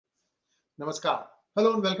Namaskar.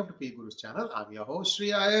 Hello and welcome to PGurus channel. I'm your host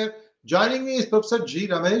Sree Iyer. Joining me is Professor G.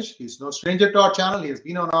 Ramesh. He's no stranger to our channel. He has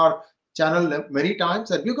been on our channel many times,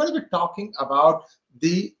 and we're going to be talking about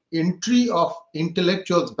the entry of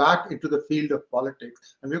intellectuals back into the field of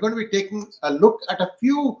politics. And we're going to be taking a look at a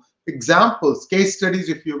few examples, case studies,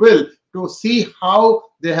 if you will, to see how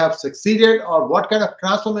they have succeeded or what kind of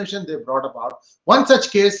transformation they brought about. One such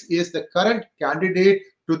case is the current candidate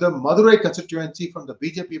to the Madurai constituency from the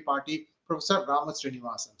BJP party, Professor Raama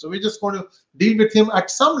Sreenivasan. So we're just going to deal with him at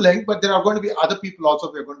some length, but there are going to be other people also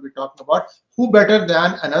we're going to be talking about. Who better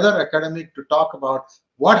than another academic to talk about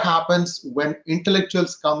what happens when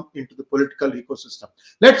intellectuals come into the political ecosystem?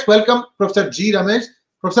 Let's welcome Professor G. Ramesh.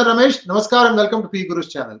 Professor Ramesh, namaskar and welcome to PGurus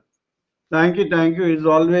channel. Thank you. It's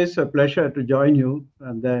always a pleasure to join you.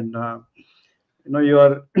 And then, you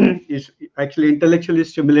are is actually intellectually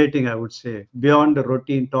stimulating, I would say, beyond the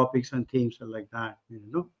routine topics and themes and like that,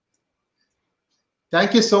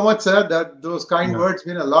 Thank you so much, sir. Those kind words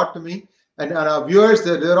mean a lot to me. And our viewers,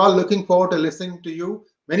 they're all looking forward to listening to you.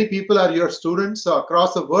 Many people are your students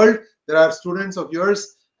across the world. There are students of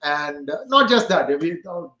yours. And not just that,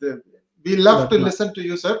 we love to listen to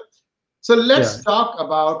you, sir. So let's talk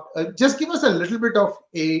about, just give us a little bit of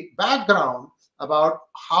a background about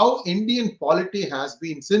how Indian polity has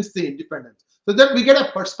been since the independence, so that we get a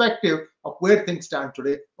perspective of where things stand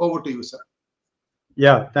today. Over to you, sir.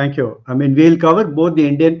 Yeah, thank you. I mean, we'll cover both the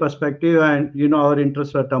Indian perspective and, our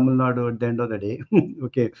interests are Tamil Nadu at the end of the day.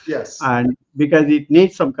 Okay. Yes. And because it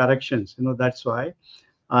needs some corrections, that's why.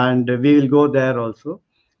 And we will go there also.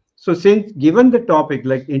 So since given the topic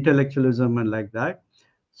like intellectualism and like that,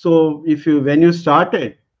 so when you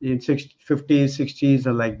started in 50s, 60s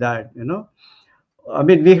and like that, I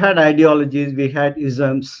mean, we had ideologies, we had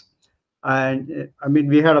isms, and I mean,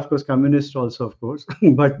 we had, of course, communists also, of course,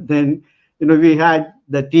 but then, we had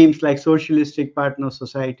the themes like socialistic pattern of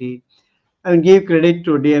society. I mean, give credit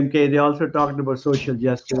to DMK, they also talked about social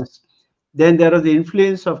justice. Then there was the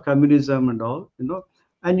influence of communism and all,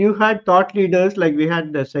 and you had thought leaders, like we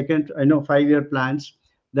had the second, 5-year plans.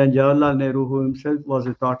 Then Jawaharlal Nehru, who himself was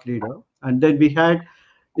a thought leader. And then we had,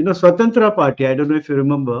 Swatantra Party. I don't know if you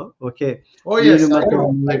remember. Okay. Oh, yes, I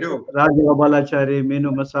do. Rajagopalachari, Meenu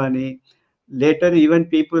Masani. Later, even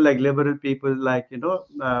people like liberal people like,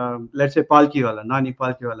 let's say Palkiwala, Nani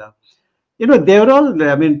Palkiwala. They were all,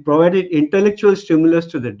 I mean, provided intellectual stimulus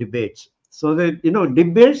to the debates. So that,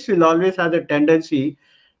 debates will always have the tendency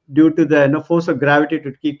due to the force of gravity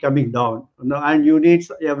to keep coming down. And you need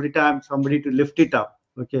every time somebody to lift it up.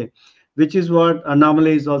 Okay, which is what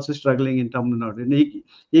Annamalai is also struggling in Tamil Nadu.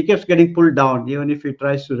 He keeps getting pulled down even if he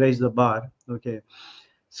tries to raise the bar. Okay,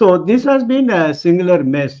 so this has been a singular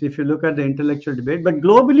mess if you look at the intellectual debate. But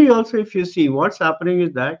globally also, if you see what's happening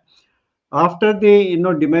is that after the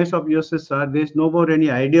demise of USSR, there's no more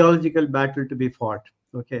any ideological battle to be fought.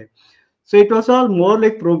 Okay, so it was all more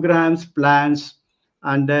like programs, plans,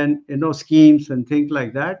 and then schemes and things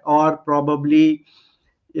like that, or probably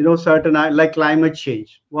certain like climate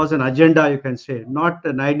change was an agenda, you can say, not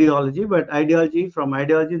an ideology, but from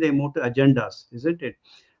ideology they moved to agendas, isn't it?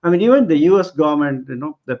 I mean, even the US government,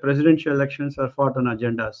 the presidential elections are fought on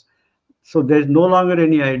agendas. So there's no longer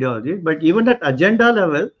any ideology, but even at agenda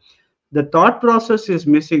level, the thought process is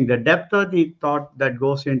missing. The depth of the thought that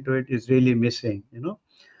goes into it is really missing,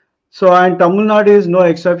 So, and Tamil Nadu is no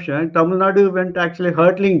exception. Tamil Nadu went actually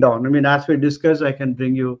hurtling down. I mean, as we discussed, I can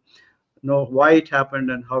bring you know why it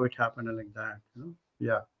happened and how it happened and like that.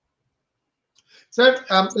 Yeah. Sir,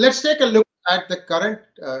 let's take a look at the current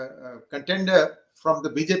contender from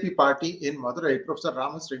the BJP party in Madurai, Professor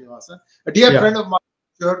Raama Sreenivasan, a dear friend of mine.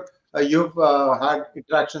 Sure, you've had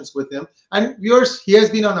interactions with him, and viewers, he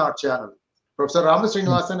has been on our channel. Professor Raama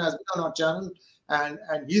Sreenivasan has been on our channel, and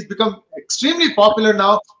he's become extremely popular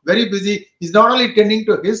now, very busy. He's not only tending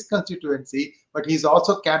to his constituency, but he's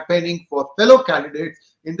also campaigning for fellow candidates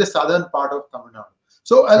in the southern part of Tamil Nadu.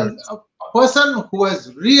 So a person who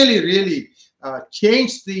has really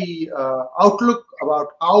changed the outlook about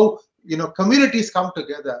how communities come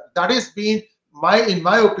together. That has been in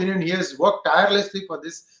my opinion, he has worked tirelessly for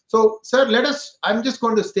this. So, sir, I'm just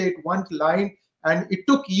going to state one line, and it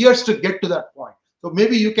took years to get to that point. So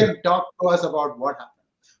maybe you can talk to us about what happened.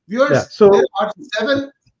 Viewers, there are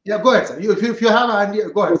 7. Yeah, go ahead, sir. If you have an idea,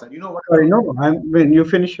 go ahead, sir. You know what? I know. When you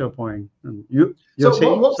finish your point, you're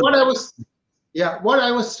saying. What I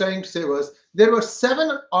was trying to say was there were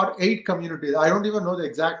 7 or 8 communities. I don't even know the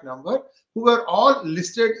exact number, who were all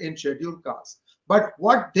listed in scheduled castes. But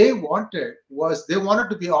what they wanted was they wanted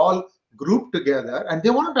to be all grouped together, and they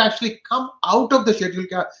wanted to actually come out of the scheduled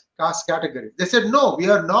caste category. They said, no, we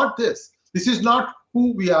are not this. This is not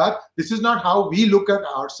who we are. This is not how we look at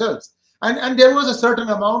ourselves. And there was a certain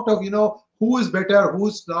amount of, who is better,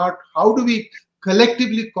 who's not, how do we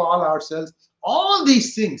collectively call ourselves, all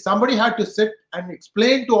these things. Somebody had to sit and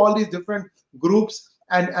explain to all these different groups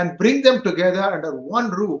and bring them together under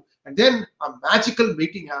one roof. And then a magical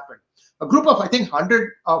meeting happened. A group of, I think,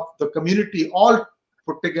 100 of the community all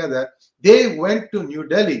put together. They went to New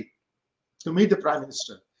Delhi to meet the Prime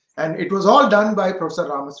Minister. And it was all done by Professor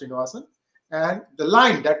Raama Sreenivasan. And the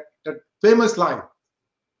line, that famous line,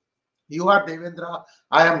 "You are Devendra,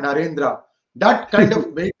 I am Narendra," that kind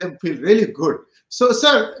of made them feel really good. So,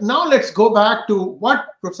 sir, now let's go back to what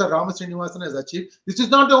Professor Raama Sreenivasan has achieved. This is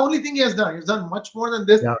not the only thing he has done. He's done much more than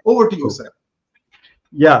this. Yeah. Over to you, sir.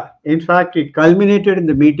 Yeah, in fact, it culminated in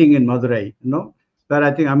the meeting in Madurai, where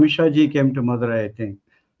I think Amit Shah ji came to Madurai, I think.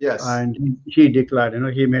 Yes. And he declared,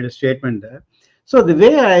 he made a statement there. So the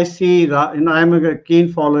way I see, I'm a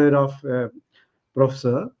keen follower of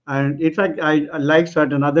Professor, and in fact, I like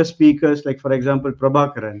certain other speakers, like for example,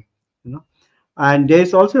 Prabhakaran, and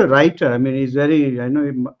there's also a writer. I mean, he's very,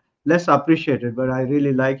 less appreciated, but I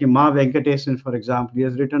really like him. Ma Venkatesan, for example, he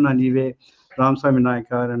has written on eBay, Ramswamy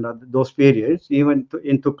Naikar and those periods, even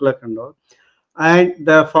in Tughlaq and all. And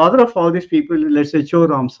the father of all these people, let's say Cho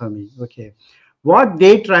Ramswamy, okay. What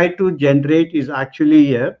they try to generate is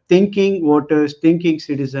actually a thinking voters, thinking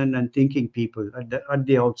citizen, and thinking people at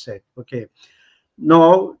the outset, okay.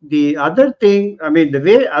 Now, the other thing, I mean, the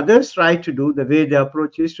way others try to do, the way they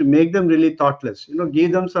approach is to make them really thoughtless,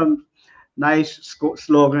 give them some nice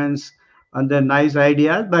slogans and then nice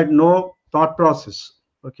ideas, but no thought process,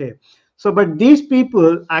 okay. So, but these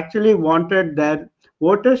people actually wanted their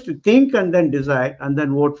voters to think and then decide and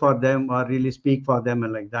then vote for them or really speak for them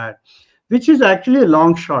and like that, which is actually a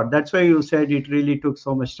long shot. That's why you said it really took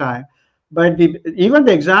so much time. But even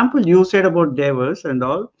the example you said about Devas and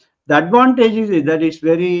all, the advantage is that it's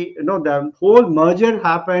very, the whole merger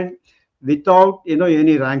happened without,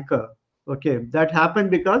 any rancor. Okay, that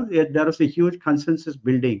happened because there was a huge consensus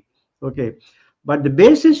building. Okay, but the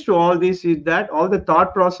basis to all this is that all the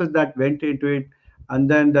thought process that went into it, and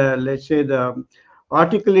then let's say the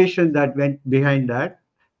articulation that went behind that.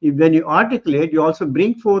 When you articulate, you also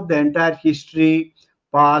bring forth the entire history,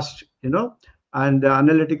 past, and the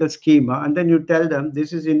analytical schema, and then you tell them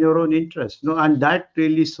this is in your own interest, and that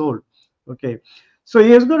really sold. Okay, so he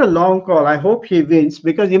has got a long call. I hope he wins,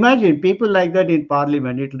 because imagine people like that in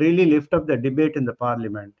Parliament. It really lift up the debate in the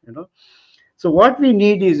Parliament. So what we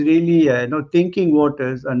need is really thinking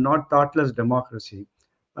voters and not thoughtless democracy.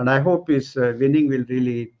 And I hope his winning will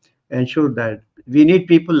really ensure that we need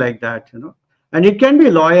people like that. And it can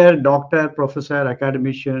be lawyer, doctor, professor,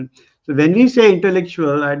 academician. So when we say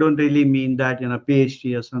intellectual, I don't really mean that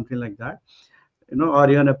PhD or something like that, or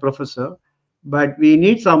even a professor. But we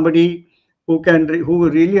need somebody who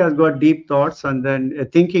really has got deep thoughts, and then a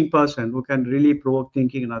thinking person who can really provoke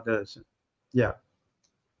thinking in others. Yeah.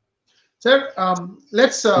 Sir,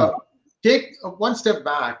 let's take one step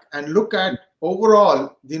back and look at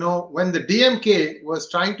overall, when the DMK was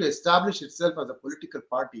trying to establish itself as a political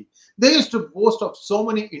party, they used to boast of so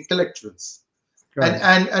many intellectuals. Right.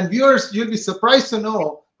 And viewers, you'll be surprised to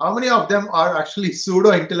know how many of them are actually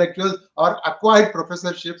pseudo-intellectuals or acquired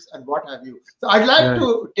professorships and what have you. So I'd like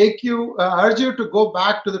to urge you to go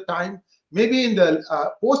back to the time, maybe in the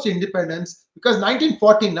post-independence, because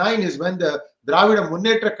 1949 is when the 𝗤𝙗𝗻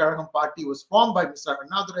Munnetra Kazhagam party was formed by Mr.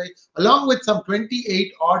 Annadurai, along with some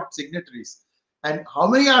 28 odd signatories. And how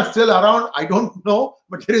many are still around, I don't know,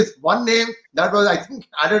 but there is one name that was, I think,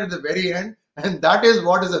 added at the very end, and that is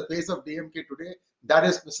what is the face of DMK today. That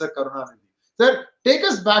is Mr. Karunanidhi. Sir, take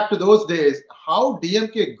us back to those days, how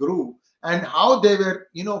DMK grew and how they were,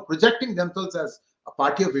 projecting themselves as a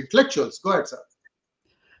party of intellectuals. Go ahead, sir.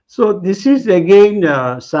 So this is again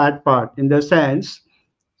a sad part in the sense.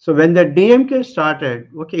 So when the DMK started,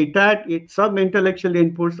 okay, it had some intellectual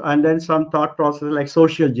inputs and then some thought process like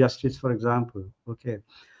social justice, for example. Okay.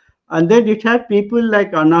 And then it had people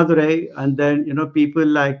like Annadurai and then, people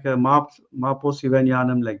like Mapo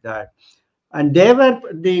Sivanyanam, like that. And they were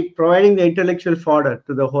providing the intellectual fodder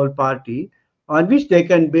to the whole party on which they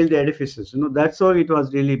can build edifices. That's how it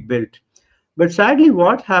was really built. But sadly,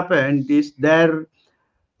 what happened is their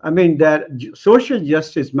social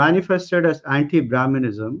justice manifested as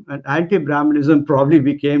anti-Brahminism, and anti-Brahminism probably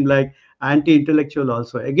became like anti-intellectual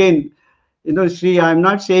also. Again, Sree, I'm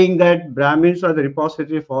not saying that Brahmins are the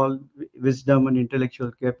repository of all wisdom and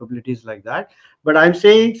intellectual capabilities like that, but I'm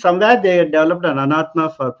saying somewhere they developed an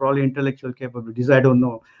anatma for probably intellectual capabilities. I don't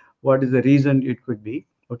know what is the reason it could be.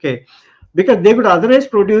 Okay. because they would otherwise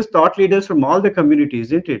produce thought leaders from all the communities,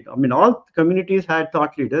 isn't it? I mean, all communities had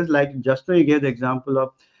thought leaders. Like just now you gave the example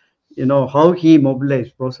of, how he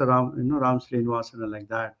mobilized Professor Ram Sreenivasan and like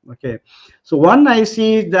that. Okay, so one I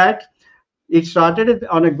see is that it started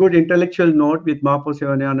on a good intellectual note with Mapo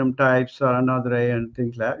Sivanyanam types, Madurai and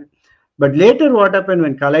things like that. But later, what happened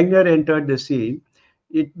when Kalaignar entered the scene?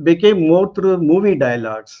 It became more through movie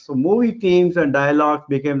dialogues. So movie themes and dialogues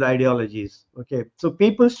became the ideologies. Okay, so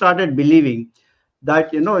people started believing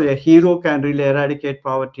that a hero can really eradicate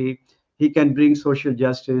poverty, he can bring social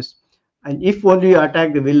justice, and if only you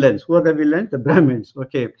attack the villains. Who are the villains? The Brahmins.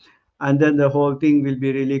 Okay, and then the whole thing will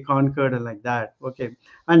be really conquered and like that. Okay,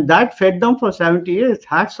 and that fed them for 70 years.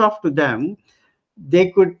 Hats off to them.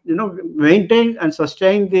 They could maintain and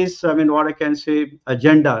sustain this, I mean, what I can say,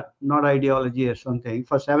 agenda, not ideology or something,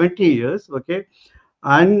 for 70 years. Okay,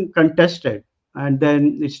 uncontested. And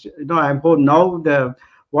then it's, I'm now the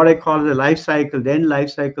what I call the life cycle, then life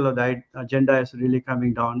cycle of the agenda is really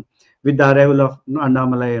coming down with the arrival of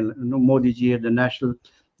Annamalai and Modi ji at the national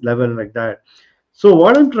level like that. So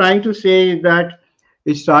what I'm trying to say is that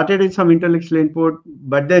it started in some intellectual input,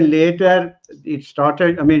 but then later it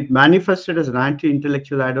started, I mean, it manifested as an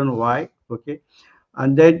anti-intellectual, I don't know why. Okay,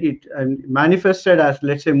 and then it manifested as,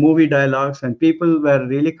 let's say, movie dialogues, and people were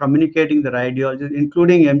really communicating their ideologies,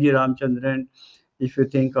 including M.G. Ramchandran, if you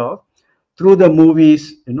think of, through the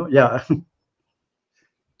movies. Yeah.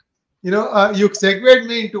 You segued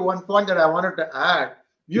me into one point that I wanted to add.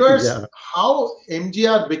 Viewers, Yeah. how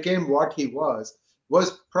MGR became what he was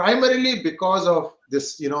primarily because of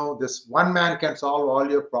this, this one man can solve all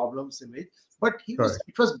your problems image. But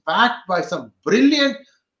it was backed by some brilliant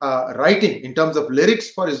writing in terms of lyrics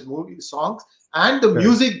for his movie songs and the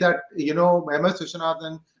music that, M.S.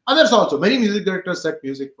 Vishwanathan, others also, many music directors set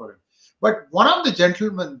music for him. But one of the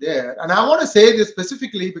gentlemen there, and I want to say this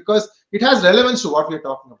specifically because it has relevance to what we're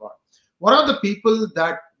talking about. One of the people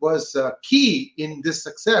that was key in this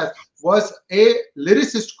success was a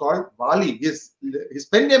lyricist called 𝗤𝗍𝗲. His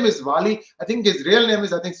pen name is 𝗤𝗲𝗲. I think his real name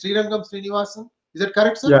is, Sree Sreenivasan. Is that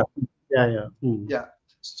correct, sir? Yeah. Yeah.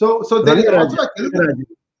 So there is also a Telugu.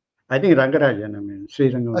 I think Rangarajan. I mean,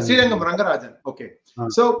 Srirangam Rangarajan. Okay.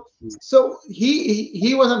 So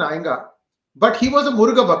he was an Iyengar, but he was a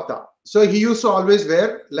Muruga Bhakta. So he used to always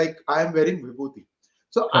wear, like I am wearing vibhuti.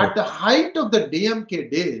 So at the height of the DMK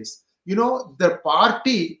days, the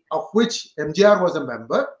party of which MGR was a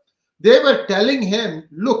member, they were telling him,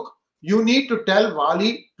 look, you need to tell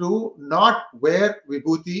𝗤𝗍𝗲 to not wear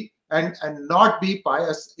vibhuti and not be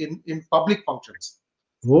pious in public functions.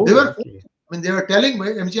 Oh, they were telling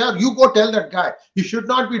MGR, you go tell that guy, you should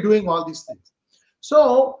not be doing all these things.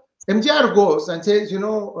 So MGR goes and says,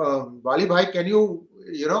 𝗤𝗍𝗲 bhai, can you,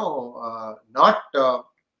 not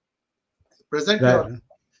present your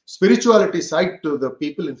spirituality side to the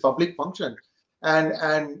people in public function?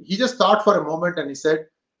 And he just thought for a moment and he said,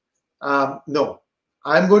 no,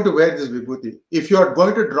 I'm going to wear this vibhuti. If you are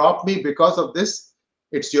going to drop me because of this,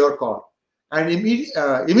 it's your call. And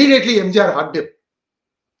immediately MGR hugged him.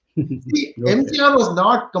 See, MGR was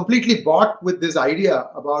not completely bought with this idea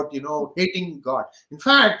about, hating God. In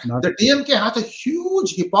fact, the DMK has a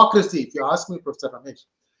huge hypocrisy, if you ask me, Professor Ramesh.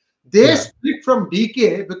 They split from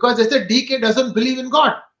DK because they said DK doesn't believe in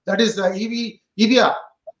God. That is EV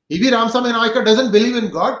Ramaswamy Naikar doesn't believe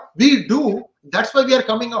in God. We do. That's why we are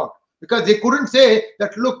coming out. Because they couldn't say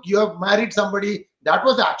that, look, you have married somebody. That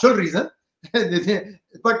was the actual reason.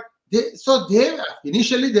 But they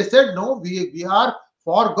initially they said, no, we are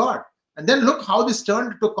for God. And then look how this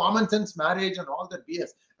turned to common sense marriage and all that BS.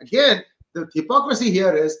 Again, the hypocrisy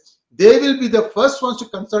here is they will be the first ones to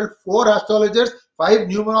consult 4 astrologers, 5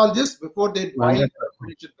 numerologists before they file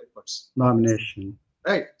nomination papers. Nomination.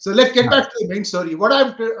 Right. So let's get back to the main story. What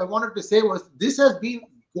I wanted to say was this has been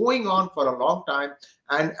going on for a long time,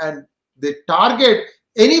 and the target,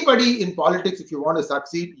 anybody in politics, if you want to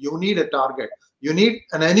succeed, you need a target. You need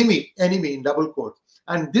an enemy in double quotes.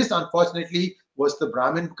 And this, unfortunately, was the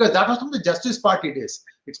Brahmin, because that was from the Justice Party days.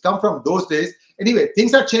 It's come from those days. Anyway,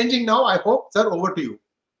 things are changing now, I hope. Sir, over to you.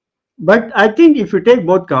 But I think if you take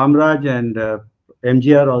both Kamraj and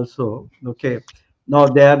MGR also, okay, now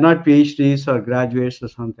they are not PhDs or graduates or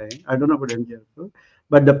something. I don't know about MGR.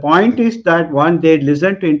 But the point is that one, they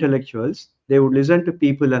listen to intellectuals, they would listen to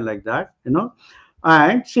people and like that,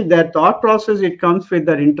 and see their thought process, it comes with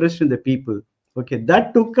their interest in the people. Okay,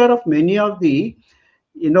 that took care of many of the,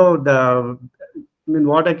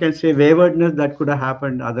 what I can say, waywardness that could have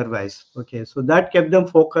happened otherwise. Okay, so that kept them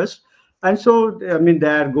focused. And so,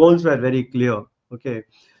 their goals were very clear. Okay,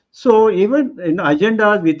 So even in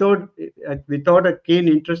agendas without a keen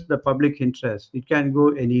interest, the public interest, it can go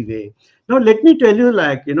any way. Now let me tell you,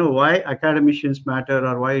 like, why academicians matter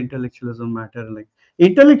or why intellectualism matter. Like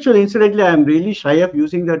intellectual, incidentally, I am really shy of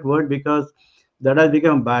using that word because that has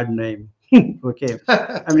become a bad name. Okay,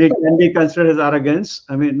 I mean it can be considered as arrogance.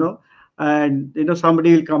 I mean no, and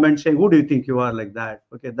somebody will come and say, "Who do you think you are?" Like that.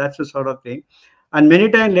 Okay, that's the sort of thing. And many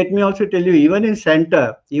times, let me also tell you, even in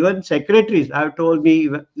center, even secretaries have told me,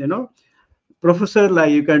 professor,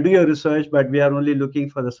 like you can do your research, but we are only looking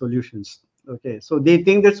for the solutions. Okay, so they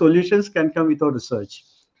think that solutions can come without research.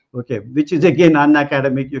 Okay, which is again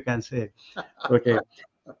unacademic, you can say. Okay,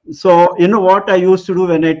 so what I used to do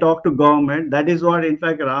when I talk to government, that is what in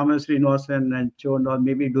fact Ramesh, Sreenivasan and Chon or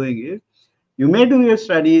maybe doing is, you may do your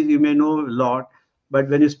studies, you may know a lot, but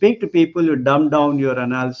when you speak to people, you dumb down your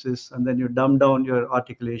analysis and then you dumb down your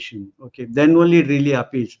articulation. Okay, then only it really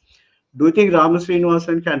appeals. Do you think Ramesh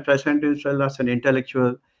Sreenivasan can present himself as an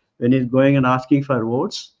intellectual when he's going and asking for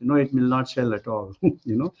votes? It will not sell at all.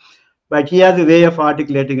 But he has a way of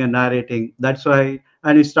articulating and narrating. That's why,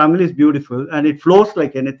 and his Tamil is beautiful and it flows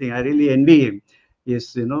like anything. I really envy him.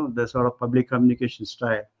 Is the sort of public communication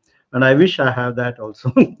style, and I wish I have that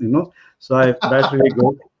also. So that's really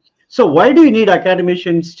good. So why do you need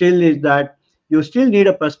academicians? Still, is that you still need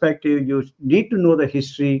a perspective. You need to know the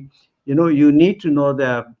history. You need to know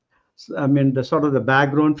the sort of the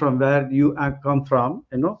background from where you have come from.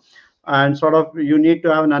 And sort of you need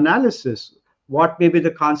to have an analysis, what may be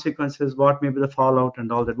the consequences, what may be the fallout and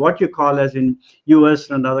all that. What you call, as in US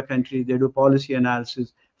and other countries, they do policy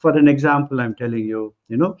analysis. For an example, I'm telling you.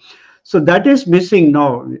 So that is missing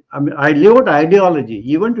now. I mean, I live out ideology.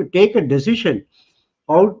 Even to take a decision,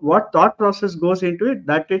 what thought process goes into it,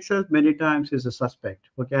 that itself many times is a suspect.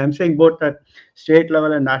 Okay, I'm saying both at state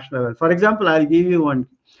level and national level. For example, I'll give you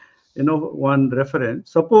one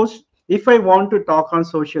reference. Suppose if I want to talk on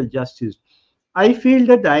social justice, I feel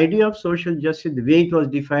that the idea of social justice, the way it was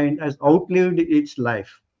defined, has outlived its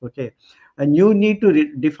life. Okay, and you need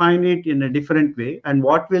to define it in a different way. And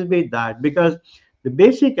what will be that? Because the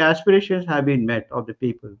basic aspirations have been met of the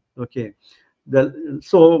people. Okay,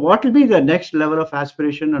 so what will be the next level of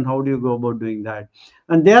aspiration, and how do you go about doing that?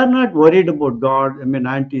 And they are not worried about God. I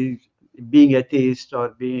mean, being atheist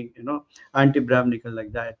or being anti-Brahminical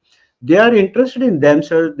like that. They are interested in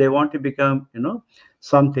themselves. They want to become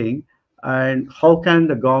something. And how can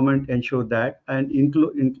the government ensure that and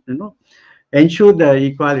include ensure the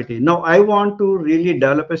equality? Now I want to really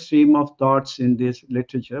develop a stream of thoughts in this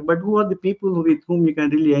literature, but who are the people with whom you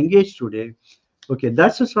can really engage today? Okay,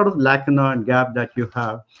 that's a sort of lacuna and gap that you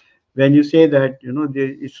have when you say that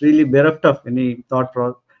it's really bereft of any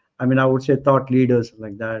I mean, I would say thought leaders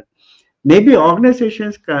like that. Maybe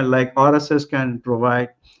organizations like RSS can provide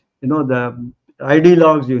the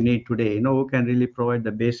ideologues you need today, who can really provide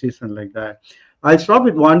the basis and like that. I'll stop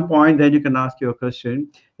at one point, then you can ask your question.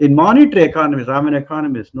 In monetary economics, I'm an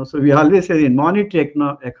economist, so we always say in monetary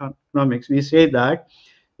economics, we say that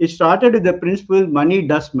it started with the principle money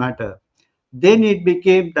does matter. Then it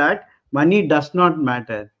became that money does not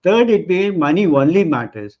matter. Third, it became money only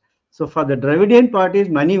matters. So for the Dravidian parties,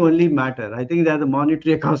 money only matter. I think they are the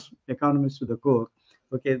monetary economists to the core.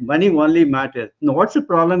 Okay, money only matters. Now, what's the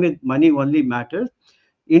problem with money only matters?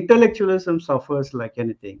 Intellectualism suffers like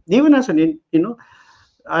anything. Even as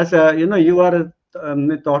as a you are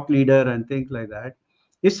a thought leader and things like that.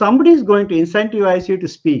 If somebody is going to incentivize you to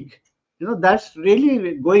speak, that's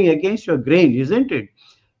really going against your grain, isn't it?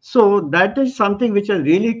 So that is something which has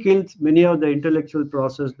really killed many of the intellectual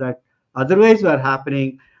process that otherwise were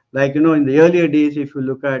happening. Like in the earlier days, if you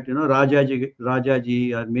look at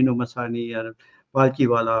Rajaji or Minu Masani or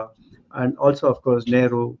Palkiwala, and also of course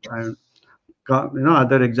Nehru and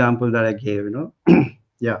other example that I gave.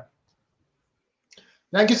 Yeah.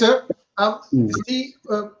 Thank you, sir.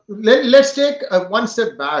 Let's take one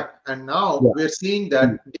step back, and now we're seeing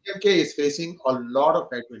that DMK is facing a lot of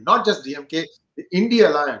headwind. Not just DMK, the India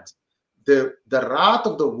Alliance. The wrath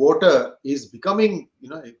of the voter is becoming,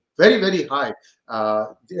 very, very high.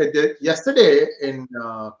 Yesterday in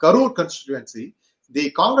Karur constituency,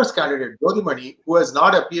 the Congress candidate Jyothimani, who has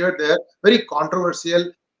not appeared there, very controversial.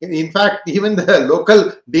 In fact, even the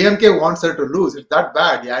local DMK wants her to lose. It's that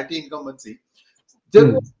bad, the anti-incumbency.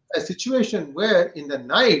 There was a situation where in the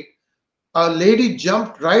night, a lady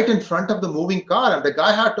jumped right in front of the moving car and the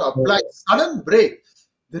guy had to apply sudden brake.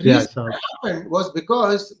 The reason that happened was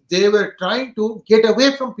because they were trying to get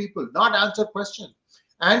away from people, not answer questions.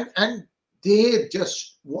 And they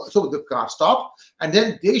just, so the car stopped and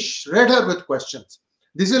then they shred her with questions.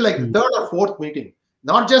 This is like the third or fourth meeting.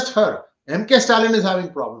 Not just her. MK Stalin is having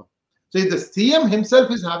problem. So if the CM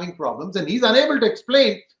himself is having problems and he's unable to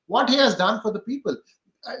explain what he has done for the people.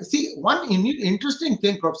 See, one interesting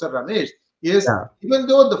thing, Professor Ramesh, is even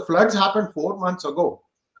though the floods happened 4 months ago,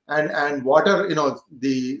 and water,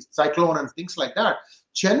 the cyclone and things like that,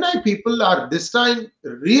 Chennai people are this time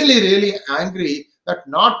really, really angry that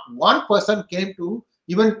not one person came to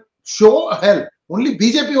even show help. Only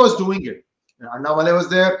BJP was doing it. Annamalai was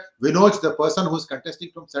there. Vinod, the person who's contesting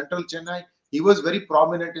from Central Chennai, he was very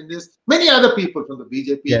prominent in this. Many other people from the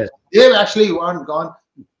BJP, they've actually gone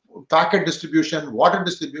packet distribution, water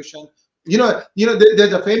distribution.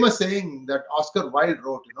 There's a famous saying that Oscar Wilde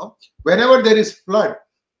wrote, whenever there is flood,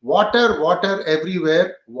 water, water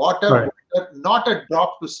everywhere, water, water, not a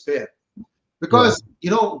drop to spare. Because,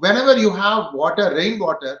 whenever you have water,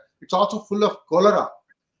 rainwater, it's also full of cholera.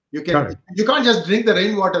 You can't just drink the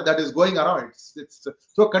rainwater that is going around. It's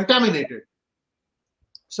so contaminated.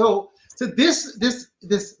 So this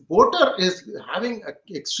voter is having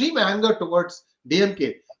extreme anger towards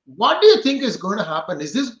DMK. What do you think is going to happen?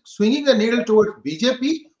 Is this swinging the needle towards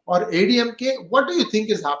BJP or ADMK? What do you think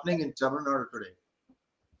is happening in Tamil Nadu today?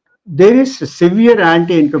 There is severe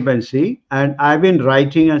anti-incumbency, and I've been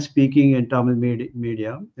writing and speaking in Tamil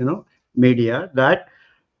media that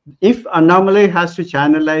if Annamalai has to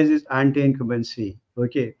channelize his anti-incumbency,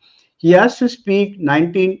 he has to speak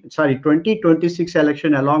 2026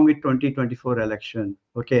 election along with 2024 election.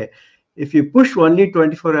 If you push only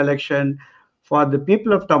 24 election, for the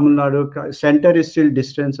people of Tamil Nadu, center is still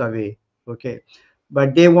distance away.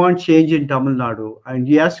 But they want change in Tamil Nadu, and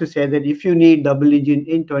he has to say that if you need double engine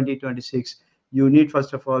in 2026, you need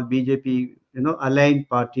first of all BJP, aligned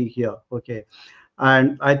party here.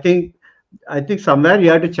 And I think somewhere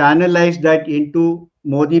you have to channelize that into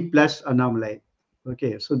Modi plus Annamalai.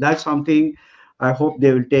 So that's something I hope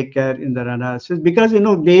they will take care in their analysis, because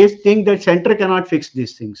they think that center cannot fix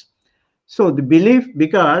these things. So the belief,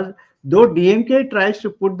 because though DMK tries to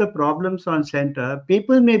put the problems on center,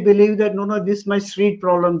 people may believe that no, this is my street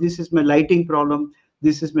problem, this is my lighting problem,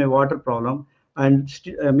 this is my water problem, and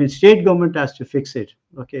state government has to fix it.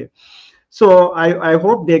 So I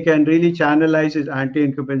hope they can really channelize its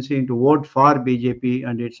anti-incumbency into vote for BJP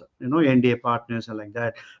and its NDA partners and like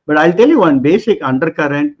that. But I'll tell you one basic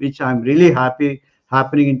undercurrent which I'm really happy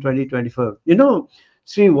happening in 2024.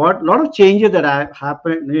 See, what lot of changes that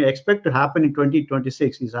expect to happen in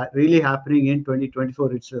 2026 is really happening in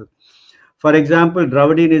 2024 itself. For example,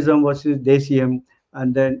 Dravidianism versus Desiyam,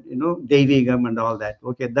 and then Deivigam and all that.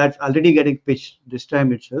 That's already getting pitched this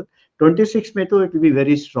time itself. 26 May too, it will be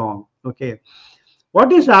very strong.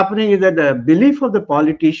 What is happening is that the belief of the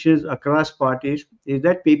politicians across parties is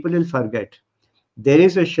that people will forget. There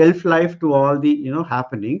is a shelf life to all the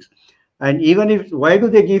happenings. And even if, why do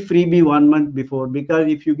they give freebie 1 month before? Because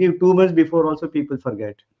if you give 2 months before, also people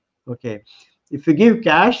forget. If you give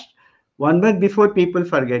cash 1 month before, people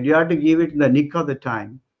forget. You have to give it in the nick of the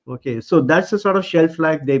time. So that's the sort of shelf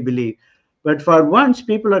life they believe. But for once,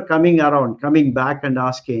 people are coming back and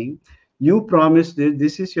asking, you promised this,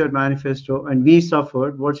 this is your manifesto, and we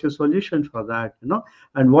suffered. What's your solution for that?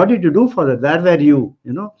 And what did you do for that? Where were you?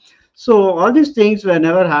 So all these things were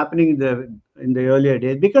never happening in the earlier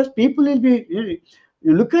days, because people will be,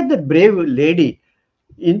 you look at that brave lady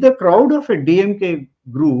in the crowd of a DMK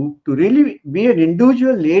group, to really be an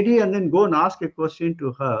individual lady and then go and ask a question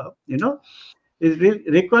to her, it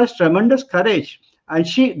requires tremendous courage. And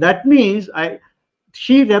that means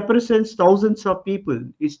she represents thousands of people.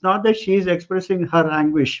 It's not that she is expressing her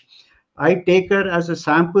anguish. I take her as a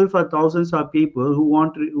sample for thousands of people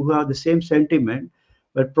who have the same sentiment,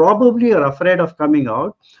 but probably are afraid of coming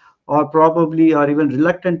out, or probably are even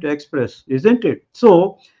reluctant to express, isn't it?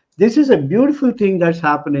 So this is a beautiful thing that's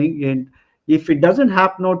happening. And if it doesn't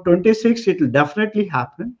happen on 26, it will definitely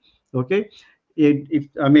happen. Can they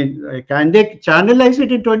channelize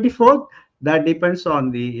it in 24? That depends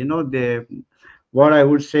on what I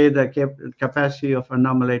would say, the capacity of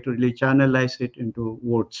Annamalai to really channelize it into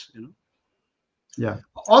votes.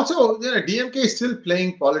 Also, DMK is still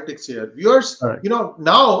playing politics here. Viewers,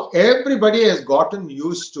 now everybody has gotten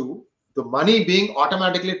used to the money being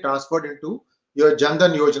automatically transferred into your Jan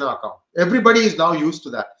Dhan Yojana account. Everybody is now used to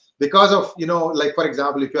that because of, like for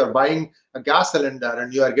example, if you are buying a gas cylinder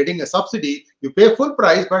and you are getting a subsidy, you pay full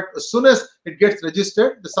price, but as soon as it gets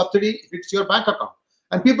registered, the subsidy hits your bank account.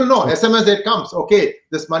 And people know, SMS, it comes,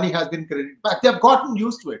 this money has been credited back. They have gotten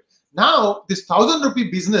used to it. Now, this 1,000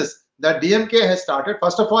 rupee business that DMK has started,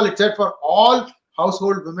 first of all, it said for all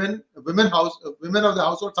household women of the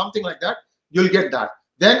household, something like that, you'll get that.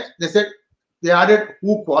 Then they said, they added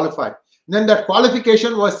who qualified. Then that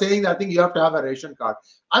qualification was saying that I think you have to have a ration card.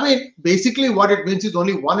 I mean, basically what it means is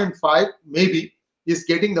only 1 in 5 maybe is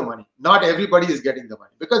getting the money. Not everybody is getting the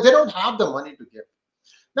money because they don't have the money to give.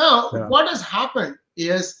 Now, what has happened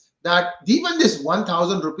is that even this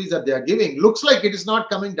 1,000 rupees that they are giving looks like it is not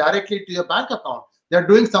coming directly to your bank account. They're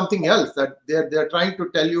doing something else, that they're trying to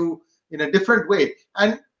tell you in a different way.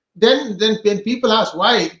 And then when people ask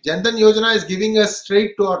why Jan Dhan Yojana is giving us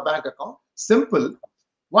straight to our bank account, simple.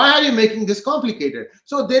 Why are you making this complicated?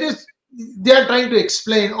 So they are trying to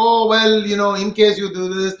explain, oh, well, you know, in case you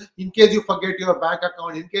do this, in case you forget your bank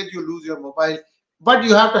account, in case you lose your mobile, but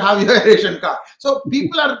you have to have your ration card. So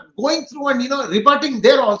people are going through and, you know, rebutting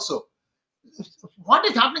there also. What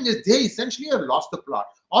is happening is they essentially have lost the plot.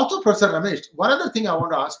 Also, Professor Ramesh, one other thing I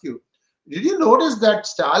want to ask you. Did you notice that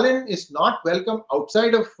Stalin is not welcome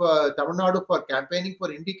outside of Tamil Nadu for campaigning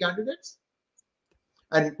for Indy candidates?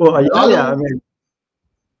 And I mean,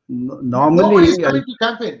 normally nobody's coming to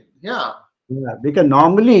campaign. Yeah, because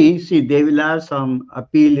normally, see, they will have some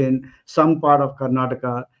appeal in some part of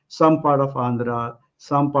Karnataka, some part of Andhra,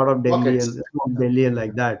 some part of Delhi, and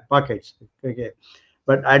like that, pockets. Okay.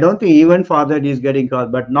 But I don't think even for that he's getting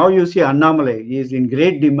called. But now you see Annamalai, he is in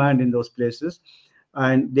great demand in those places,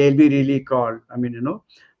 and they'll be really called. I mean, you know.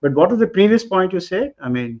 But what was the previous point you said? I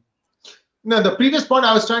mean, no, the previous point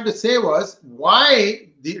I was trying to say was why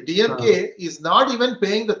the DMK is not even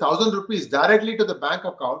paying the 1,000 rupees directly to the bank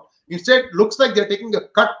account. Instead, looks like they're taking a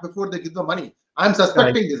cut before they give the money. I'm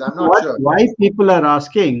suspecting this. I'm not sure. Why people are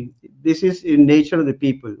asking, this is in nature of the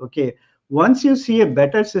people. Okay. Once you see a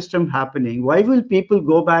better system happening, why will people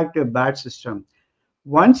go back to a bad system?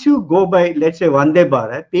 Once you go by, let's say, Vande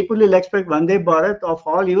Bharat, people will expect Vande Bharat of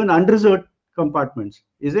all, even unreserved compartments,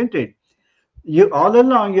 isn't it? You all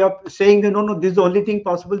along you're saying that no, this is the only thing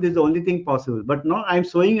possible, this is the only thing possible. But no, I'm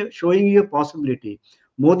showing you a possibility.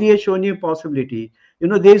 Modi has shown you a possibility. You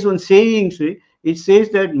know, there's one saying, it says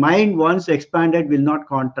that mind once expanded will not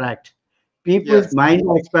contract. People's mind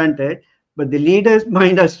are expanded, but the leaders'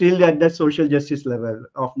 mind are still at that social justice level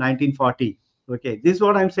of 1940. Okay, this is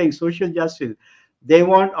what I'm saying, social justice. They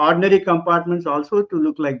want ordinary compartments also to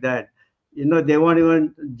look like that. You know, they want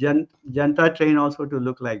even Janta train also to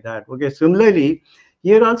look like that. Okay, similarly,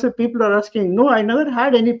 here also people are asking, no, I never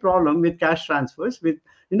had any problem with cash transfers. With,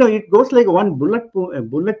 you know, it goes like one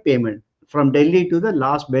bullet payment from Delhi to the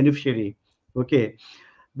last beneficiary. Okay.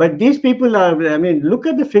 But these people are, I mean, look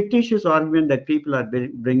at the fictitious argument that people are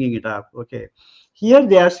bringing it up. Okay. Here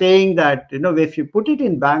they are saying that, you know, if you put it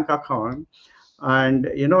in bank account and,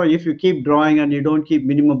 you know, if you keep drawing and you don't keep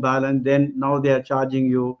minimum balance, then now they are charging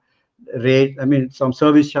you rate, I mean, some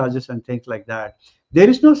service charges and things like that. There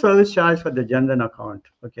is no service charge for the Jan Dhan account.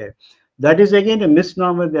 Okay. That is again a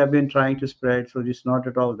misnomer they have been trying to spread. So it's not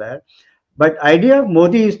at all that. But idea of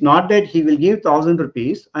Modi is not that he will give 1,000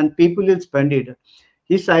 rupees and people will spend it.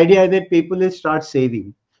 His idea is that people will start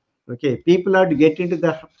saving. Okay, people have to get into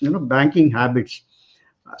the, you know, banking habits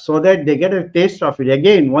so that they get a taste of it.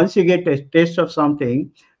 Again, once you get a taste of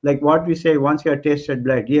something, like what we say, once you have tasted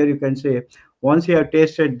blood, here you can say, once you have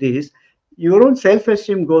tasted this, your own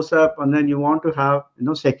self-esteem goes up, and then you want to have, you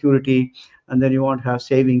know, security, and then you want to have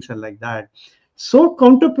savings and like that. So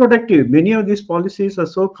counterproductive. Many of these policies are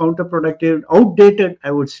so counterproductive, outdated,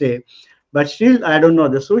 I would say. But still, I don't know,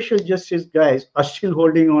 the social justice guys are still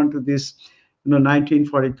holding on to this, you know,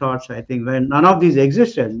 1940 thoughts. I think when none of these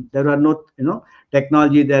existed, there were no, you know,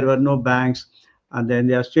 technology, there were no banks, and then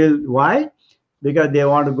they are still, why? Because they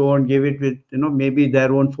want to go and give it with, you know, maybe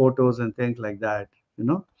their own photos and things like that, you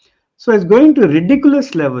know. So it's going to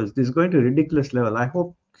ridiculous levels. This is going to ridiculous level. I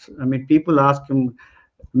hope, I mean, people ask him,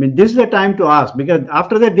 I mean, this is the time to ask, because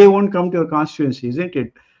after that they won't come to your constituency, isn't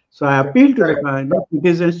it? So I appeal to the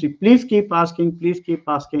citizens to please keep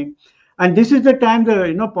asking, and this is the time the,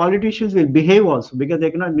 you know, politicians will behave also, because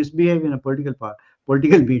they cannot misbehave in a political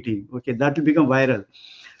meeting. Okay, that will become viral.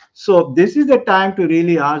 So this is the time to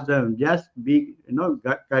really ask them. Just be, you know,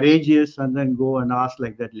 courageous, and then go and ask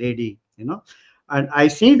like that lady, you know. And I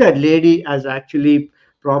see that lady as actually,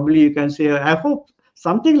 probably you can say, I hope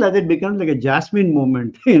something like that becomes like a Jasmine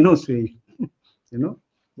moment, you know, Sree, you know.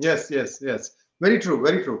 Yes. Very true,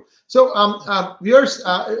 very true. So, viewers,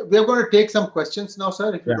 we are going to take some questions now,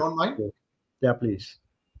 sir, if you don't mind. Yeah, please.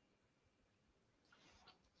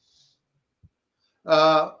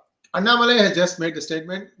 Annamalai has just made the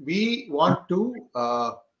statement. We want to,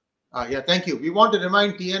 thank you. We want to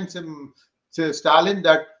remind TN Stalin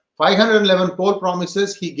that 511 poll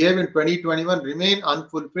promises he gave in 2021 remain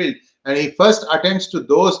unfulfilled, and he first attends to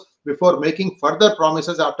those before making further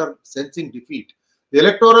promises after sensing defeat. The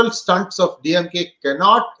electoral stunts of DMK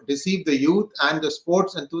cannot deceive the youth and the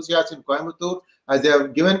sports enthusiasts in Coimbatore, as they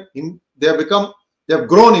have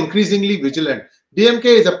grown increasingly vigilant. DMK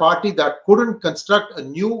is a party that couldn't construct a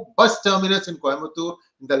new bus terminus in Coimbatore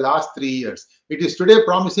in the last 3 years. It is today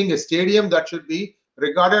promising a stadium that should be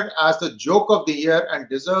regarded as the joke of the year and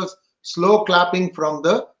deserves slow clapping from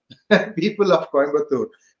the people of Coimbatore.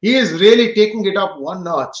 He is really taking it up one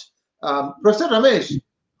notch. Professor Ramesh,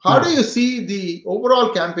 how do you see the overall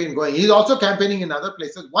campaign going? He's also campaigning in other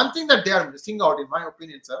places. One thing that they are missing out, in my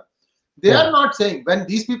opinion, sir, they are not saying, when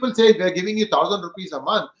these people say we are giving you 1,000 rupees a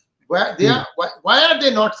month, why are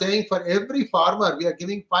they not saying for every farmer we are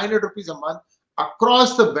giving 500 rupees a month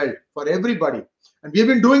across the belt for everybody? And we've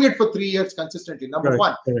been doing it for 3 years consistently. Number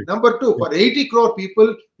one. Number two, for 80 crore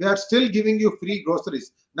people, we are still giving you free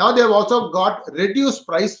groceries. Now they have also got reduced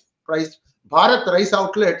price. Bharat rice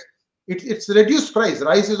outlets, it's reduced price.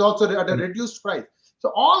 Rice is also at a reduced price.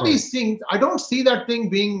 So all these things, I don't see that thing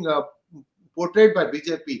being portrayed by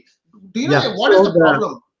BJP. Do you know what is the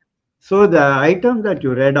problem? So the item that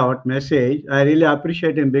you read out, message, I really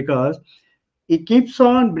appreciate him because he keeps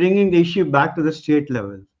on bringing the issue back to the state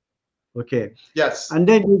level. Okay. Yes. And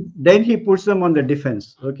then he puts them on the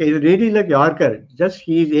defense. Okay. It's really like Yorker. Just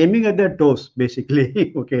he's aiming at their toes,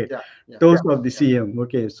 basically. Okay. Toes of the CM.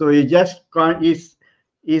 Okay. So he just can't.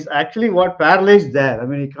 He's actually what paralyzed there. I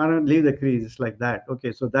mean, he cannot leave the crease. It's like that.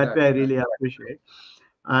 Okay. So that way I really appreciate.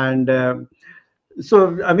 And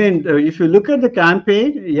so, I mean, if you look at the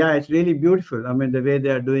campaign, yeah, it's really beautiful. I mean, the way they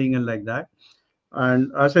are doing it like that.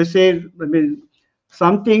 And as I said, I mean,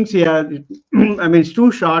 some things here, I mean, it's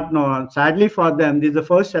too short now. Sadly for them, this is the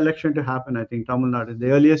first election to happen, I think, Tamil Nadu,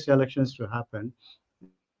 the earliest elections to happen.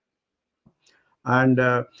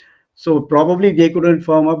 And so probably they couldn't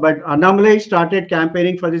firm up, but Annamalai started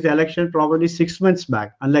campaigning for this election probably 6 months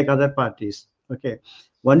back, unlike other parties. Okay.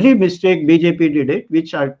 Only mistake BJP did it,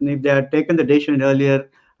 which if they had taken the decision earlier,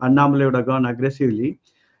 Annamalai would have gone aggressively.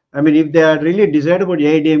 I mean, if they had really decided about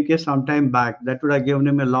AIDMK some time back, that would have given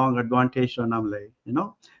him a long advantage to Annamalai. You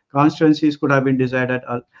know, constituencies could have been decided,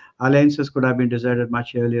 alliances could have been decided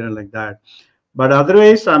much earlier and like that. But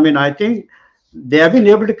otherwise, I mean, I think they have been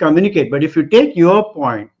able to communicate. But if you take your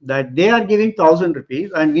point that they are giving 1,000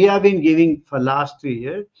 rupees and we have been giving for last 3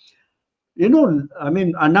 years, you know, I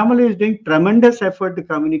mean, Annamalai is doing tremendous effort to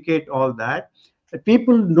communicate all that.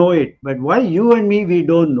 People know it, but why you and me, we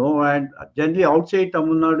don't know, and generally outside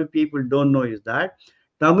Tamil Nadu people don't know, is that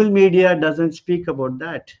Tamil media doesn't speak about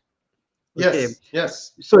that. Okay.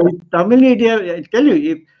 Yes. So Tamil media, I tell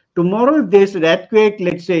you, if tomorrow there's an earthquake,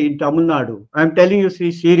 let's say in Tamil Nadu, I'm telling you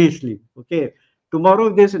seriously, okay, tomorrow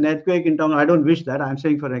there's an earthquake in Tamil Nadu, I don't wish that, I'm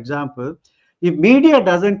saying for example, if media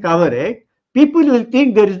doesn't cover it, people will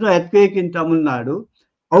think there is no earthquake in Tamil Nadu.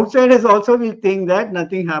 Outsiders also will think that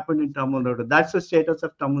nothing happened in Tamil Nadu. That's the status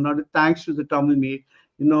of Tamil Nadu, thanks to the Tamil media,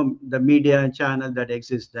 you know, the media and channel that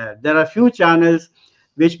exists there. There are few channels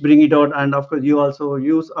which bring it out, and of course you also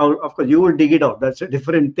use, of course you will dig it out. That's a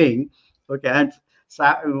different thing. Okay, and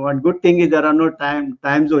one good thing is there are no time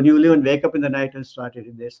zone. You will even wake up in the night and start it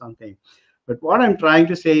if there's something. But what I'm trying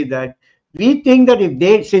to say is that we think that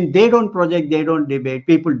since they don't project, they don't debate,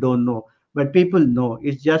 people don't know. But people know.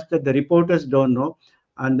 It's just that the reporters don't know.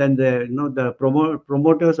 And then the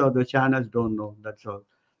promoters or the channels don't know. That's all,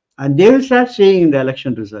 and they will start seeing the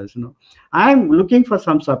election results. You know, I'm looking for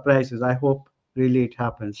some surprises. I hope really it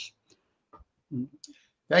happens.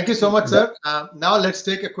 Thank you so much, sir. Now let's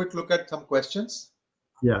take a quick look at some questions.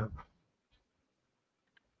 Yeah.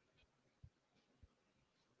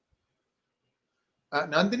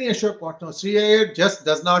 Nandini Ashok wants to know, Sree Iyer just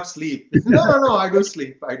does not sleep. No, I do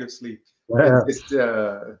sleep. I do sleep. Yeah.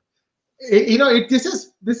 You know, this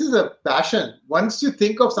is a passion. Once you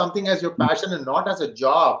think of something as your passion and not as a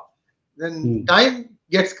job, then time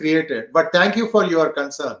gets created. But thank you for your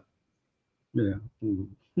concern. Yeah.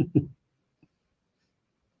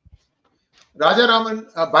 Raja Raman,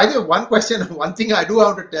 by the way, one thing I do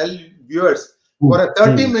have to tell viewers, for a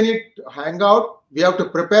 30-minute hangout, we have to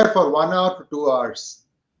prepare for 1 hour to 2 hours.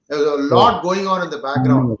 There's a lot going on in the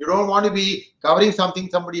background. You don't want to be covering something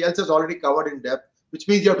somebody else has already covered in depth, which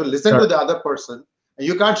means you have to listen to the other person, and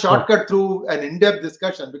you can't shortcut through an in-depth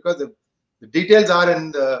discussion because the details are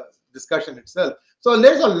in the discussion itself. So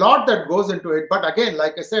there's a lot that goes into it. But again,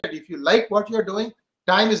 like I said, if you like what you're doing,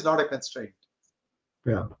 time is not a constraint.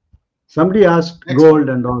 Yeah. Somebody asked gold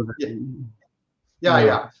and all that.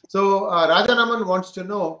 Yeah. So Raja Raman wants to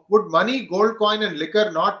know, would money, gold coin and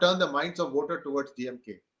liquor not turn the minds of voters towards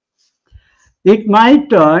DMK? It might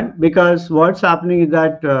turn, because what's happening is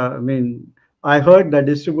that, I mean, I heard the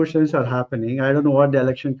distributions are happening. I don't know what the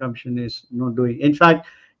election commission is doing. In fact,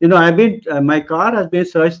 I've been my car has been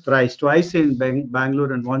searched thrice, twice in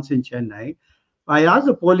Bangalore and once in Chennai. I asked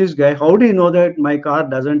the police guy, "How do you know that my car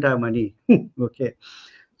doesn't have money?" Okay,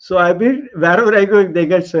 so I've been wherever I go, they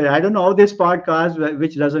get say, I don't know how they spot cars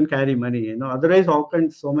which doesn't carry money. Otherwise, how can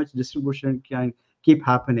so much distribution can keep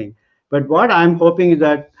happening? But what I'm hoping is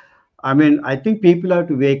that, I think people have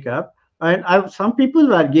to wake up. And some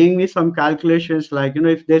people are giving me some calculations like,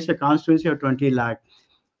 if there's a constituency of 20 lakh,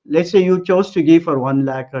 let's say you chose to give for 1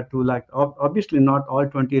 lakh or 2 lakh, obviously not all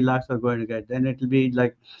 20 lakhs are going to get, then it will be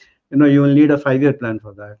like, you will need a 5-year plan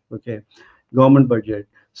for that. Okay, government budget.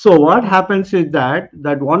 So what happens is that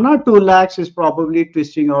 1 or 2 lakhs is probably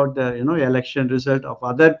twisting out the election result of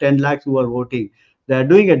other 10 lakhs who are voting. They are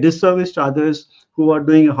doing a disservice to others who are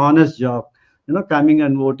doing a honest job, coming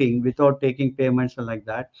and voting without taking payments and like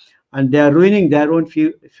that, and they are ruining their own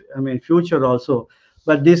future also.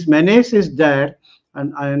 But this menace is there,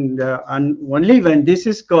 and only when this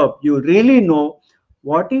is curbed, you really know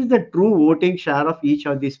what is the true voting share of each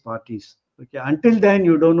of these parties. Okay, until then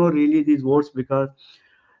you don't know really these votes, because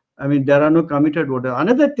there are no committed voters.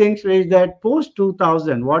 Another thing is that post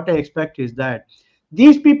 2000, what I expect is that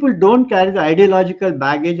these people don't carry the ideological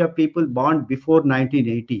baggage of people born before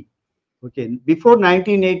 1980. Okay, before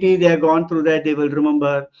 1980, they have gone through that. They will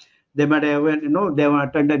remember. They might have, they have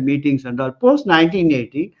attended meetings and all. Post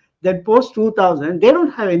 1980, then post 2000, they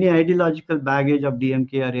don't have any ideological baggage of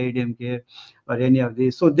DMK or ADMK or any of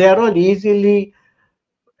these. So they are all easily,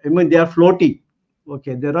 they are floating.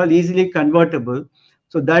 Okay, they're all easily convertible.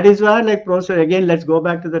 So that is why, like Professor, again, let's go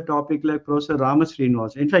back to the topic like Professor Raama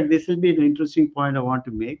Sreenivasan. In fact, this will be an interesting point I want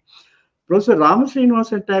to make. Professor Raama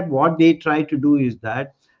Sreenivasan type, what they try to do is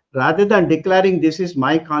that rather than declaring this is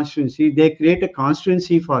my constituency, they create a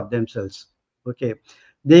constituency for themselves. Okay,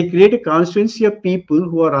 they create a constituency of people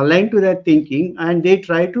who are aligned to their thinking, and they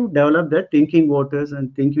try to develop their thinking voters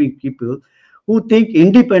and thinking people who think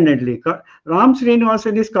independently. Ram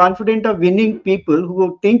Sreenivasan is confident of winning people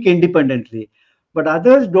who think independently, but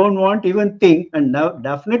others don't want even think, and now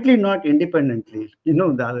definitely not independently. The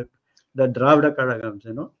𝗤𝙗𝗿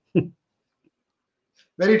𝗂𝘂𝘁.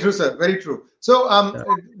 Very true, sir. Very true. So,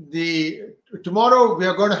 tomorrow we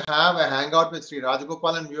are going to have a hangout with Sree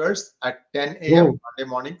Rajagopal viewers at 10 a.m. Monday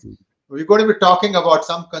morning. We're going to be talking about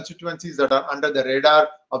some constituencies that are under the radar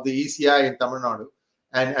of the ECI in Tamil Nadu,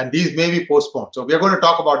 and these may be postponed. So we are going to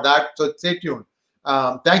talk about that. So stay tuned.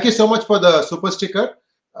 Thank you so much for the super sticker.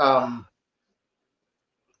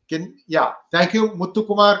 Thank you,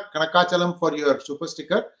 Muthukumar Kanakachalam, for your super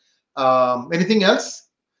sticker. Anything else?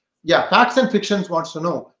 Yeah, Facts and Fictions wants to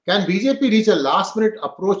know, can BJP reach a last-minute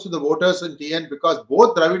approach to the voters in TN, because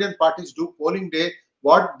both Dravidian parties do polling day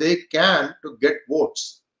what they can to get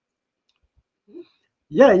votes?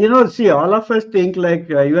 Yeah, see, all of us think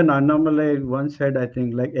like, even Annamalai once said, I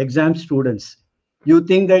think, like exam students. You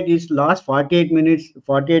think that it's last 48 minutes,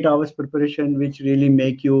 48 hours preparation, which really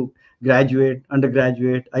make you graduate,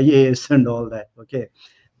 undergraduate, IAS and all that. Okay.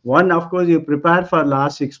 One, of course, you prepare for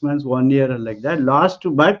last 6 months, 1 year and like that.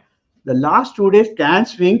 But the last 2 days can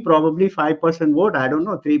swing probably 5% vote. I don't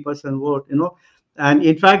know, 3% vote, and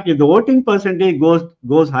in fact, if the voting percentage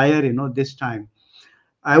goes higher, this time,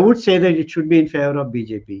 I would say that it should be in favor of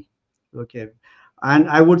BJP. Okay. And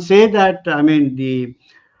I would say that,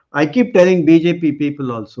 I keep telling BJP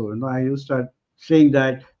people also, I used to start saying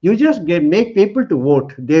that you just make people to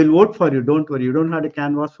vote. They'll vote for you. Don't worry. You don't have to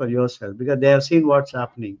canvass for yourself, because they have seen what's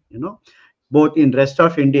happening, both in rest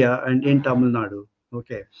of India and in Tamil Nadu.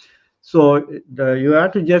 Okay. So you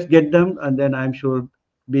have to just get them, and then I'm sure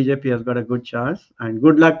BJP has got a good chance. And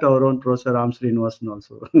good luck to our own Professor Raama Sreenivasan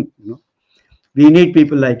also. We need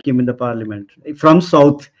people like him in the parliament. From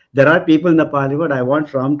South, there are people in the parliament. I want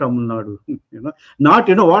from Tamil Nadu. Not,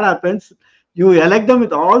 what happens? You elect them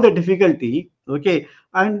with all the difficulty, okay,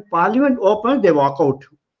 and parliament opens, they walk out.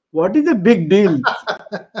 What is the big deal?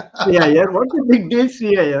 Sree Iyer, what's the big deal,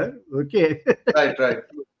 Sree Iyer? Okay. Right.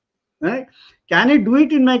 Right? Can I do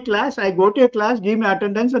it in my class? I go to a class, give me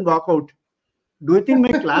attendance and walk out. Do you think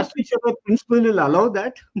my class teacher or principal will allow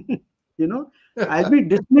that? I'll be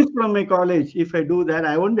dismissed from my college if I do that.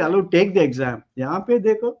 I won't be allowed to take the exam. Yahan pe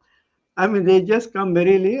dekho. They just come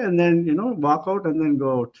merrily and then, walk out and then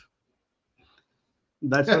go out.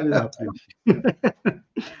 That's what is happening.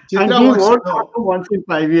 And he votes once in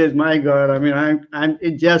 5 years. My God,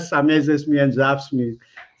 it just amazes me and zaps me.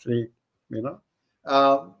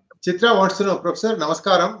 Chitra wants to know, Professor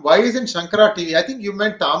Namaskaram, why isn't Shankara TV? I think you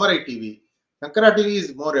meant Tamarai TV. Shankara TV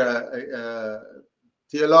is more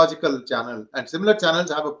theological channel, and similar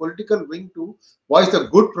channels have a political wing to voice the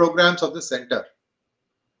good programs of the center.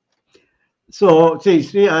 So, see,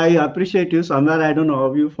 Sree, I appreciate you. Somewhere, I don't know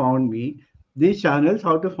how you found me. These channels,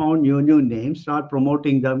 how to found new names, start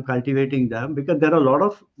promoting them, cultivating them, because there are a lot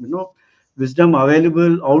of, wisdom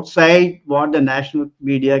available outside what the national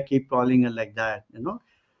media keep calling it like that,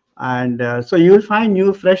 And so you will find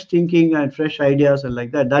new, fresh thinking and fresh ideas and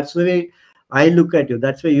like that. That's the way I look at you.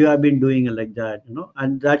 That's why you have been doing it like that,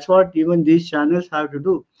 And that's what even these channels have to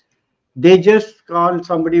do. They just call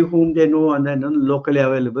somebody whom they know and then locally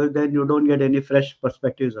available. Then you don't get any fresh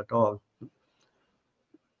perspectives at all.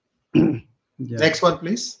 Yeah. Next one,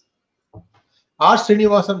 please. R.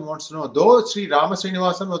 Sreenivasan wants to know, though Sree Raama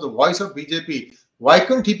Sreenivasan was the voice of BJP, why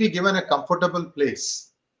couldn't he be given a comfortable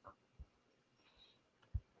place?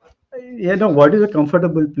 What is a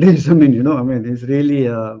comfortable place? It's really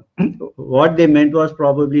what they meant was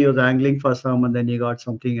probably he was angling for some and then he got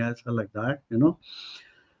something else or like that,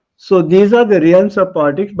 So these are the realms of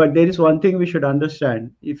politics, but there is one thing we should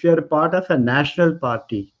understand. If you're a part of a national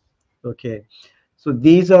party, okay, so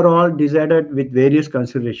these are all decided with various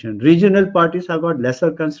considerations. Regional parties have got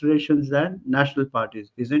lesser considerations than national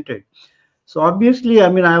parties, isn't it? So obviously,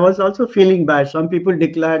 I was also feeling bad. Some people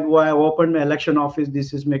declared, "Oh, I opened my election office.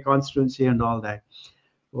 This is my constituency," and all that.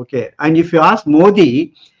 Okay, and if you ask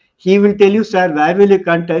Modi, he will tell you, "Sir, where will you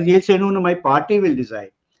contest?" He'll say, "No, my party will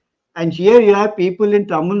decide." And here you have people in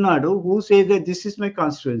Tamil Nadu who say that this is my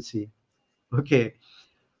constituency. Okay.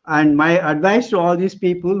 And my advice to all these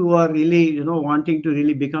people who are really, wanting to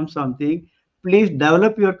really become something, please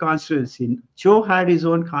develop your constituency. Cho had his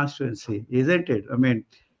own constituency, isn't it?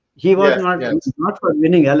 He was not for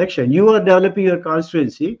winning election. You are developing your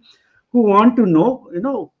constituency who want to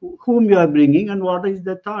know, whom you are bringing and what is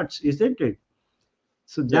the thoughts, isn't it?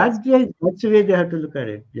 So that's the way they have to look at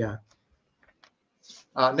it. Yeah.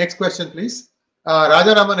 Next question, please.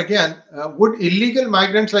 Raja Raman again. Would illegal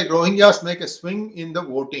migrants like Rohingyas make a swing in the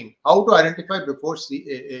voting? How to identify before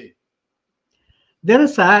CAA?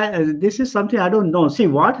 This is something I don't know. See,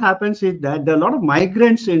 what happens is that there are a lot of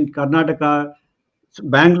migrants in Karnataka,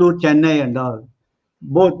 Bangalore, Chennai, and all.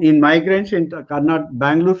 Both in migrants in Karnataka,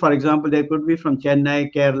 Bangalore, for example, they could be from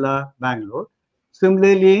Chennai, Kerala, Bangalore.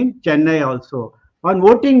 Similarly, in Chennai also. On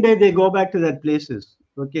voting day, they go back to their places.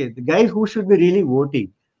 Okay, the guys who should be really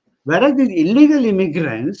voting. Whereas these illegal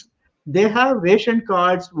immigrants, they have ration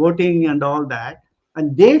cards, voting and all that,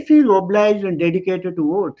 and they feel obliged and dedicated to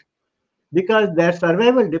vote because their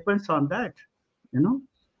survival depends on that,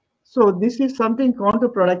 So this is something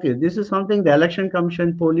counterproductive. This is something the Election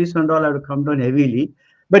Commission, police and all have to come down heavily.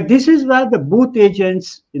 But this is where the booth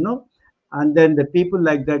agents, and then the people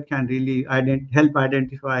like that can really help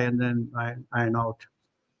identify and then iron out.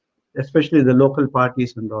 Especially the local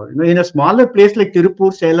parties and all. In a smaller place like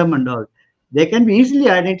Tirupur, Salem and all, they can be easily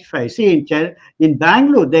identified. See, in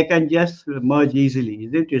Bangalore, they can just merge easily,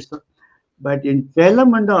 isn't it? But in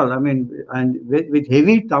Salem and all, and with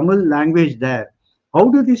heavy Tamil language there, how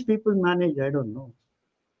do these people manage? I don't know.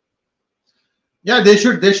 Yeah, they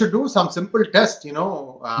should do some simple test,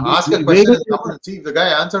 ask a question and see if the guy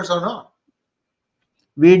answers or not.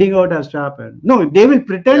 Weeding out has to happen. No, they will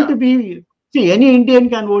pretend to be. See, any Indian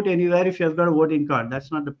can vote anywhere if you have got a voting card.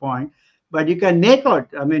 That's not the point. But you can make out,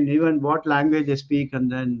 even what language they speak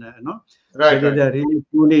and then, whether they're really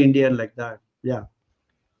truly Indian like that. Yeah.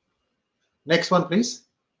 Next one, please.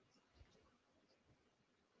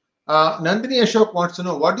 Nandini Ashok wants to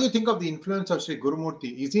know, what do you think of the influence of Sri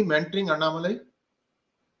Gurumurthy? Is he mentoring Annamalai?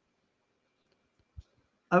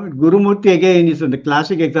 Gurumurthy again is the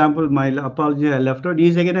classic example. My apology, I left out.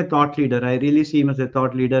 He's again a thought leader. I really see him as a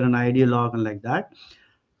thought leader and ideologue and like that.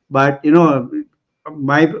 But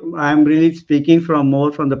I'm really speaking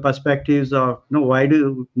more from the perspectives of why do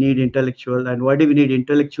you need intellectual and why do we need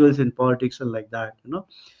intellectuals in politics and like that.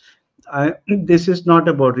 This is not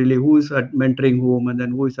about really who is mentoring whom and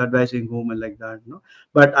then who is advising whom and like that.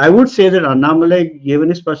 But I would say that Annamalai, given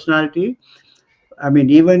his personality,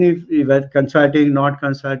 even if he was consulting, not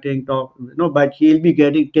consulting, but he'll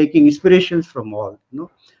be taking inspirations from all.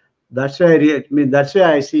 That's why that's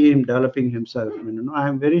why I see him developing himself.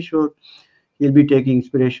 I'm very sure he'll be taking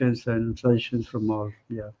inspirations and suggestions from all.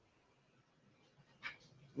 Yeah.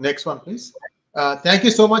 Next one, please. Thank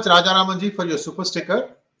you so much, Raja Ramanji, for your super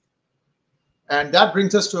sticker. And that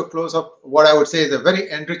brings us to a close of what I would say is a very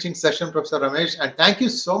enriching session, Professor Ramesh. And thank you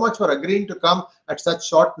so much for agreeing to come at such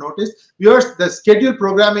short notice. Viewers, the scheduled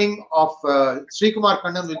programming of Sri Kumar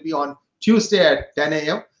Khandan will be on Tuesday at 10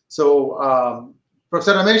 a.m. So,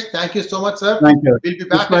 Professor Ramesh, thank you so much, sir. Thank you. We'll be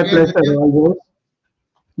back again.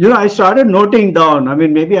 I started noting down. I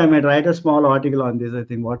mean, maybe I might write a small article on this. I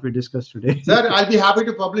think what we discussed today. Sir, I'll be happy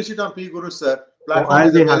to publish it on PGurus, sir. Platform I'll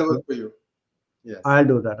is be available happy. for you. Yes. I'll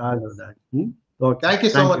do that. I'll do that. Okay. Thank you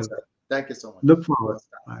so much, sir. Thank you so much. Look forward.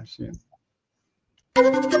 I see.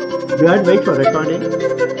 Do I wait for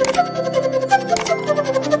recording?